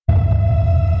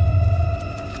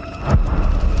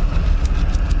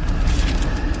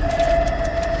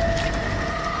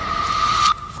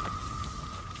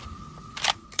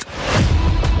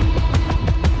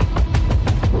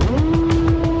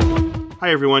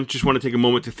Hi, everyone. Just want to take a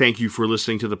moment to thank you for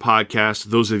listening to the podcast.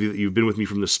 Those of you that you've been with me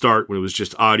from the start when it was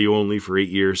just audio only for 8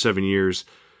 years, 7 years,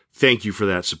 thank you for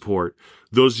that support.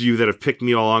 Those of you that have picked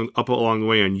me up along the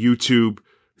way on YouTube,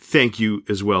 thank you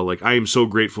as well. Like, I am so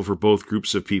grateful for both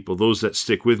groups of people, those that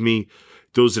stick with me,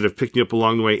 those that have picked me up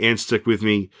along the way and stick with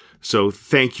me. So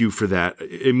thank you for that.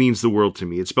 It means the world to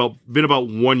me. It's been about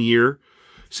 1 year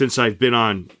since I've been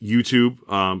on YouTube.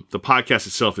 The podcast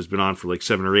itself has been on for like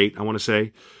 7 or 8, I want to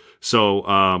say.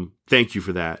 So thank you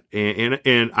for that.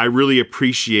 And I really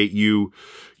appreciate you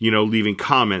leaving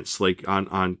comments like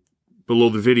on below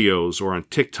the videos or on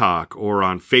TikTok or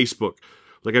on Facebook.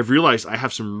 Like, I've realized I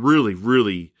have some really,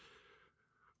 really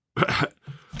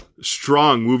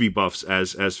strong movie buffs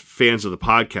as fans of the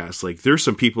podcast. Like, there's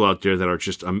some people out there that are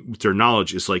just their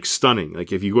knowledge is like stunning.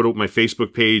 Like, if you go to my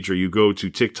Facebook page or you go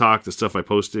to TikTok, the stuff I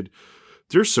posted,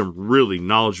 there's some really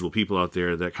knowledgeable people out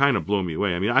there that kind of blow me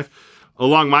away. I mean,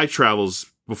 along my travels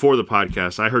before the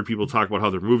podcast, I heard people talk about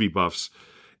how they're movie buffs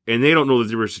and they don't know the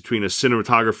difference between a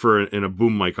cinematographer and a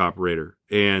boom mic operator.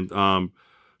 And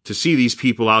to see these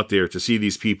people out there, to see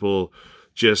these people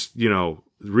just,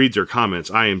 read their comments,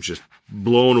 I am just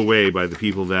blown away by the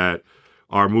people that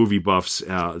are movie buffs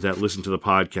that listen to the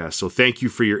podcast. So thank you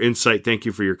for your insight. Thank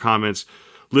you for your comments.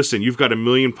 Listen, you've got 6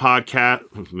 million podcasts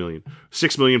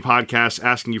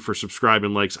asking you for subscribe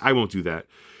and likes. I won't do that.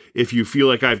 If you feel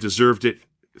like I've deserved it,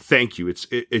 thank you.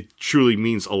 It truly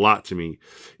means a lot to me.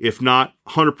 If not,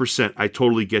 100%, I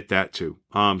totally get that too.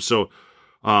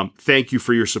 Thank you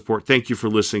for your support. Thank you for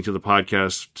listening to the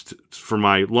podcast. For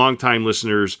my longtime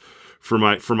listeners, for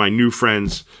my new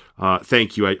friends,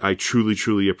 thank you. I truly,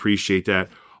 truly appreciate that.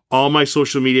 All my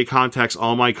social media contacts,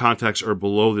 all my contacts are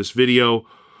below this video.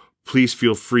 Please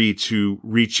feel free to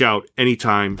reach out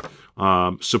anytime.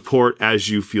 Support as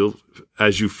you feel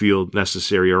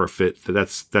necessary or a fit.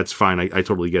 That's fine. I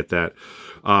totally get that.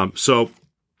 So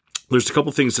there's a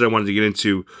couple things that I wanted to get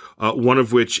into. One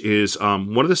of which is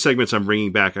one of the segments I'm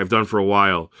bringing back, I've done for a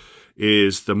while,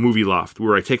 is the Movie Loft,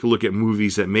 where I take a look at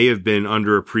movies that may have been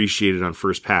underappreciated on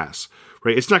first pass.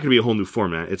 Right? It's not going to be a whole new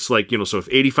format. It's like, so if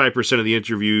 85% of the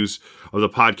interviews of the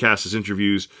podcast is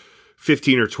interviews,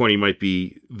 15 or 20 might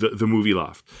be the Movie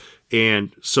Loft.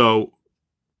 And so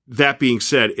that being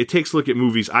said, it takes a look at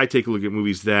movies. I take a look at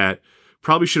movies that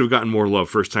probably should have gotten more love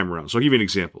first time around. So I'll give you an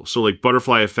example. So like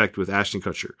Butterfly Effect with Ashton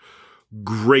Kutcher.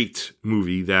 Great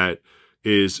movie that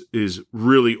is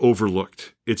really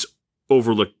overlooked. It's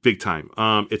overlooked big time.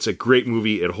 It's a great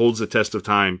movie. It holds the test of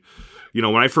time.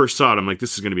 When I first saw it, I'm like,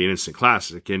 this is going to be an instant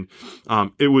classic. And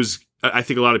it was, I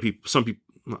think a lot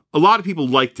of people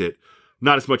liked it,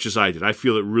 not as much as I did. I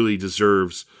feel it really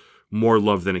deserves more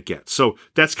love than it gets. So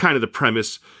that's kind of the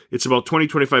premise. It's about 20,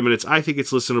 25 minutes. I think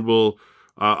it's listenable.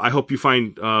 I hope you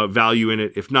find value in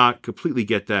it. If not, completely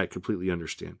get that, completely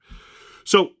understand.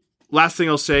 So last thing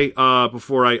I'll say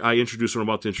before I introduce what I'm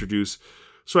about to introduce.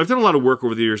 So I've done a lot of work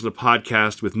over the years in the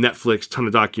podcast with Netflix, ton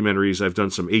of documentaries. I've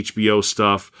done some HBO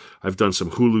stuff. I've done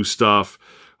some Hulu stuff.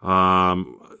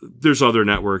 There's other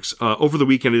networks. Over the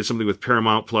weekend, I did something with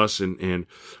Paramount Plus and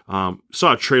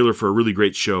saw a trailer for a really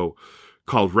great show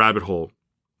called Rabbit Hole.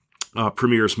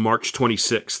 Premieres March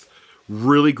 26th.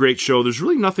 Really great show. There's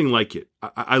really nothing like it.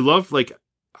 I love,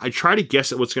 I try to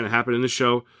guess at what's going to happen in the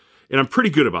show, and I'm pretty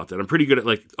good about that. I'm pretty good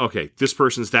at okay, this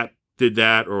person's did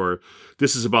that, or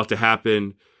this is about to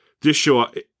happen. This show,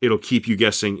 it'll keep you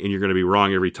guessing, and you're going to be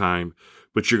wrong every time,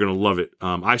 but you're going to love it.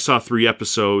 I saw 3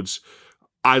 episodes.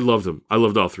 I loved them. I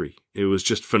loved all 3. It was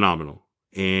just phenomenal.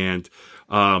 And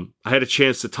I had a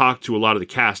chance to talk to a lot of the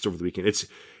cast over the weekend. It's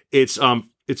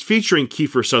featuring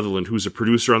Kiefer Sutherland, who's a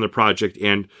producer on the project,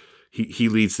 and he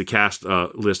leads the cast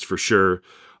list for sure.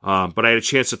 But I had a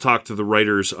chance to talk to the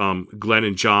writers, Glenn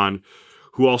and John,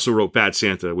 who also wrote Bad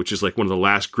Santa, which is like one of the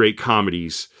last great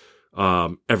comedies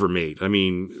ever made. I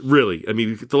mean, really. I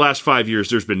mean, the last 5 years,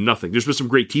 there's been nothing. There's been some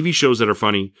great TV shows that are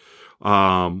funny.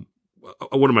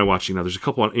 What am I watching now? There's a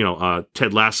couple on,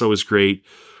 Ted Lasso is great.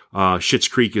 Schitt's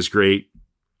Creek is great.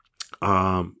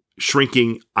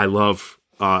 Shrinking, I love.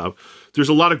 There's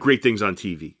a lot of great things on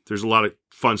TV. There's a lot of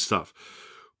fun stuff.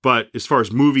 But as far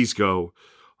as movies go,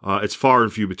 it's far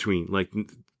and few between. Like,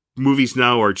 movies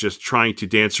now are just trying to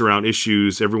dance around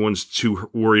issues. Everyone's too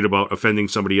worried about offending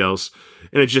somebody else.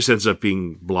 And it just ends up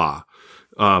being blah.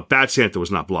 Bad Santa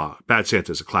was not blah. Bad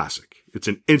Santa is a classic. It's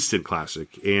an instant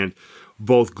classic. And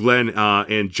both Glenn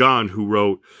and John, who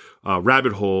wrote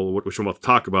Rabbit Hole, which I'm about to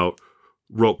talk about,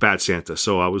 wrote Bad Santa.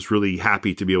 So I was really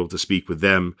happy to be able to speak with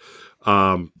them.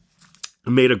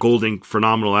 Maida Golding,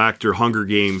 phenomenal actor. Hunger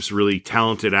Games, really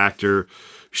talented actor.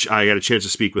 I got a chance to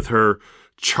speak with her.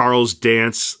 Charles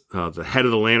Dance, the head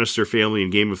of the Lannister family in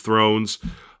Game of Thrones.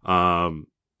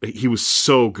 He was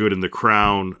so good in The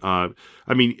Crown.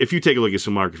 I mean, if you take a look at his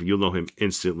filmography, you'll know him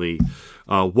instantly.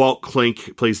 Walt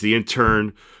Klink plays the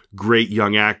intern. Great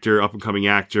young actor, up-and-coming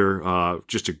actor.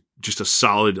 Just a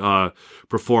solid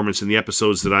performance in the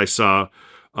episodes that I saw.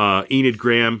 Enid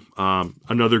Graham,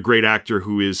 another great actor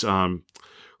who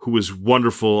was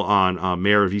wonderful on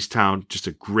Mayor of Easttown. Just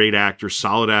a great actor,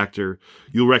 solid actor.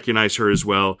 You'll recognize her as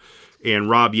well. And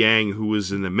Rob Yang, who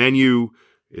was in The Menu,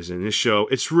 is in this show.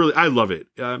 It's really, I love it.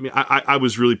 I mean, I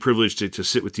was really privileged to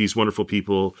sit with these wonderful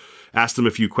people, ask them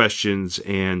a few questions,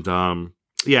 and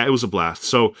yeah, it was a blast.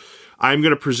 So I'm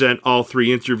going to present all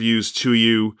 3 interviews to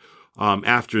you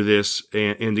after this.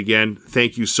 And again,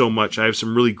 thank you so much. I have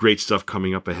some really great stuff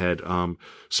coming up ahead.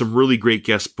 Some really great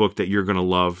guest book that you're going to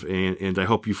love. And I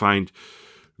hope you find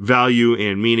value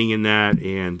and meaning in that.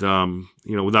 And,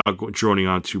 without droning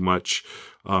on too much,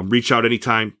 reach out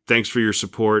anytime. Thanks for your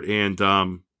support. And,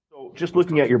 so just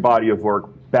looking at your body of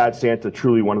work, Bad Santa,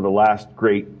 truly one of the last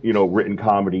great, written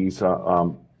comedies,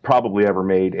 probably ever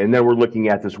made. And then we're looking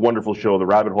at this wonderful show, The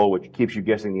Rabbit Hole, which keeps you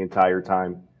guessing the entire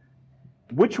time.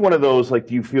 Which one of those, do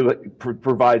you feel that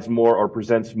provides more or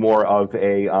presents more of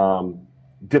a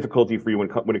difficulty for you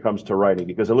when it comes to writing?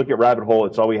 Because I look at Rabbit Hole,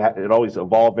 it's always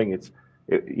evolving.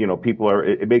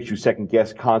 It makes you second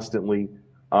guess constantly.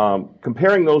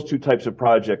 Comparing those 2 types of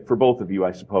project for both of you,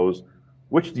 I suppose,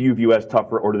 which do you view as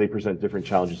tougher, or do they present different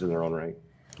challenges in their own right?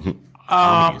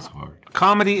 Comedy is hard.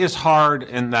 Comedy is hard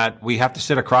in that we have to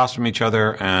sit across from each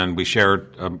other, and we share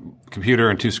a computer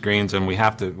and 2 screens, and we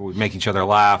have to make each other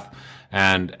laugh,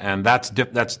 and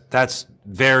that's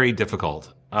very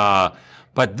difficult.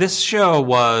 But this show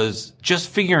was just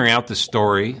figuring out the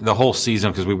story, the whole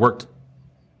season, because we worked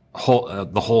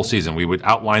the whole season. We would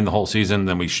outline the whole season,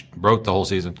 then we wrote the whole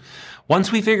season.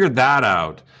 Once we figured that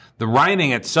out, the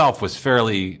writing itself was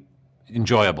fairly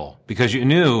enjoyable because you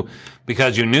knew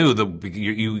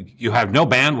you have no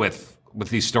bandwidth with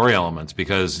these story elements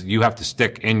because you have to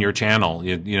stick in your channel.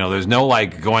 There's no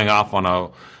going off on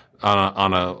a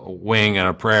wing and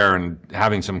a prayer and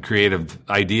having some creative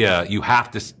idea. You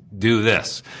have to do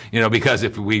this, because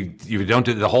if you don't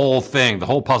do the whole thing, the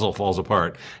whole puzzle falls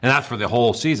apart. And that's for the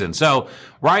whole season. So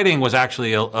writing was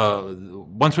actually,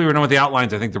 once we were done with the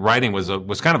outlines, I think the writing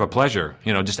was kind of a pleasure,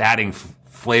 just adding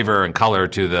flavor and color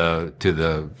to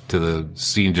the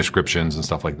scene descriptions and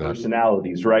stuff like that.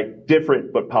 Personalities, right?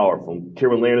 Different, but powerful.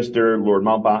 Tywin Lannister, Lord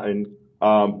Mountbatten,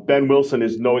 Ben Wilson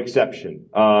is no exception.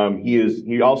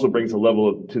 He also brings a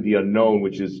level to the unknown,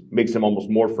 which makes him almost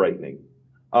more frightening.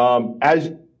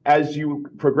 As you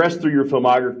progress through your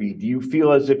filmography, do you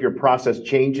feel as if your process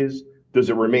changes?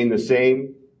 Does it remain the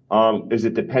same? Is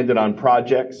it dependent on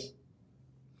projects?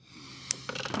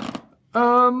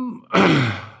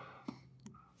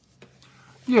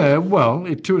 Yeah,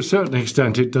 well, to a certain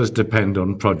extent, it does depend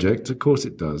on projects. Of course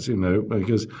it does,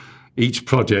 because each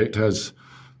project has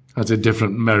a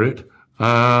different merit.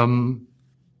 But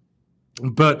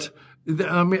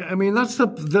I mean, that's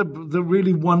the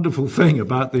really wonderful thing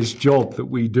about this job that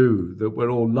we do, that we're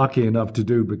all lucky enough to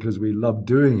do because we love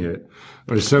doing it.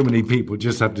 Whereas so many people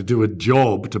just have to do a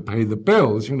job to pay the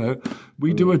bills.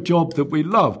 We do a job that we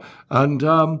love, and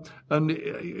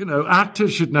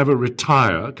actors should never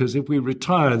retire because if we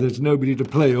retire, there's nobody to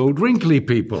play old wrinkly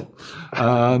people.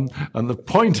 And the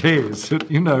point is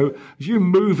that as you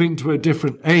move into a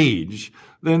different age,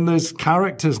 then there's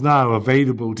characters now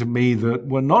available to me that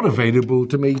were not available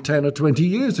to me 10 or 20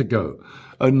 years ago.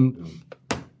 And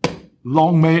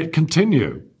long may it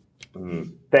continue.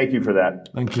 Thank you for that.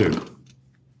 Thank you.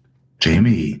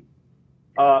 Jamie.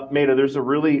 Maida, there's a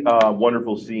really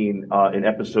wonderful scene in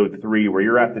episode 3 where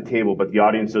you're at the table, but the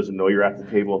audience doesn't know you're at the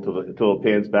table until it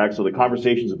pans back. So the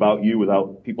conversation's about you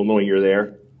without people knowing you're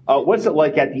there. What's it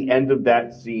like at the end of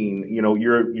that scene?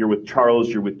 You're with Charles,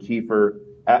 you're with Kiefer.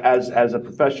 As a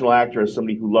professional actor, as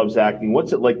somebody who loves acting,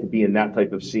 what's it like to be in that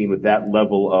type of scene with that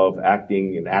level of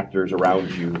acting and actors around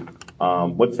you?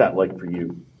 What's that like for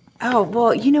you? Oh,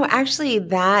 well, actually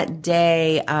that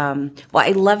day,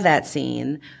 I love that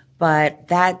scene, but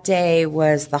that day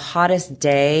was the hottest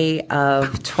day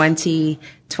of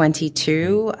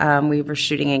 2022. We were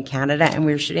shooting in Canada, and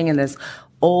we were shooting in this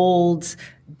old,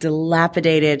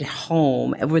 dilapidated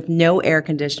home with no air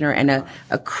conditioner and a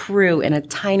crew in a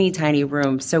tiny, tiny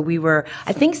room. So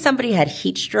I think somebody had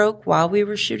heat stroke while we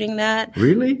were shooting that.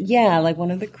 Really? Yeah, like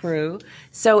one of the crew.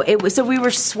 So I was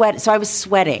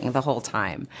sweating the whole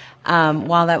time,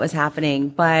 while that was happening.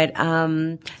 But,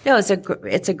 no,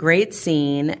 it's a great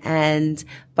scene.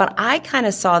 But I kind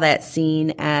of saw that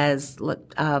scene as,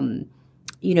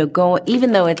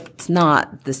 even though it's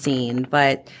not the scene,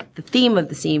 but the theme of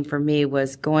the scene for me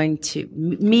was going to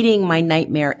meeting my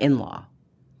nightmare in-law.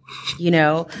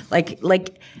 You're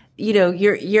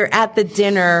at the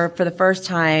dinner for the first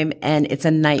time and it's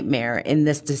a nightmare in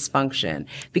this dysfunction,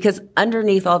 because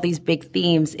underneath all these big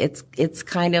themes, it's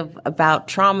kind of about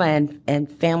trauma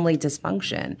and family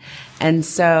dysfunction. And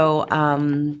so,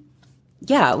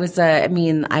 it was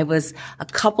I was a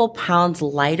couple pounds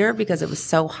lighter because it was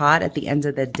so hot at the end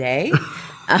of the day.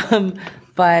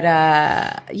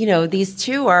 These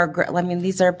two are,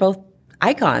 these are both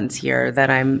icons here that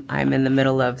I'm in the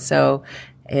middle of. So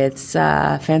it's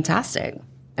fantastic.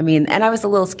 And I was a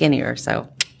little skinnier, so.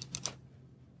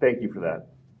 Thank you for that.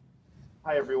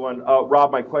 Hi, everyone.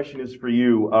 Rob, my question is for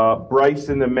you. Bryce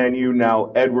in the menu,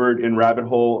 now Edward in Rabbit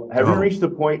Hole. Have you reached the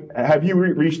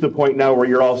point now where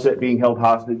you're all set being held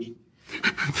hostage?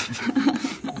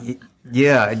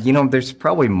 Yeah, there's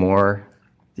probably more,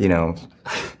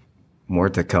 more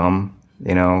to come,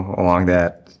 along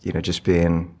that, just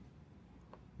being,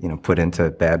 put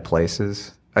into bad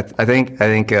places. I think,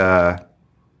 I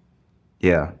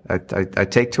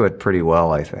take to it pretty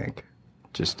well, I think.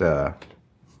 Just,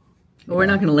 well, we're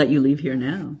not going to let you leave here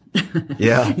now.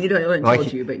 Yeah. I haven't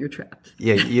told you, but you're trapped.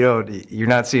 Yeah, you're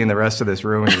not seeing the rest of this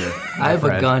room. I have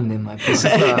a gun in my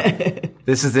pocket.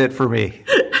 This is it for me.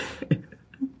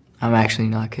 I'm actually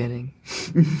not kidding.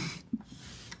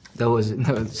 That was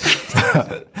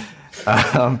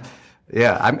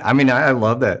yeah, I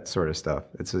love that sort of stuff.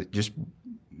 It's just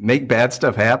make bad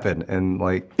stuff happen and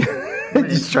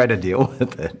just try to deal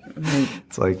with it.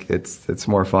 Right. It's it's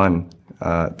more fun.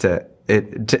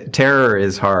 Terror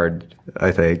is hard,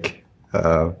 I think.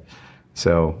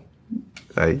 So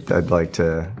I'd like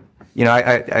to,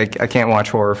 I can't watch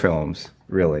horror films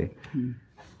really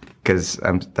because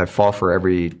I fall for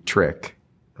every trick,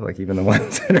 even the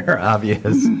ones that are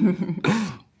obvious.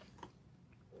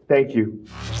 Thank you.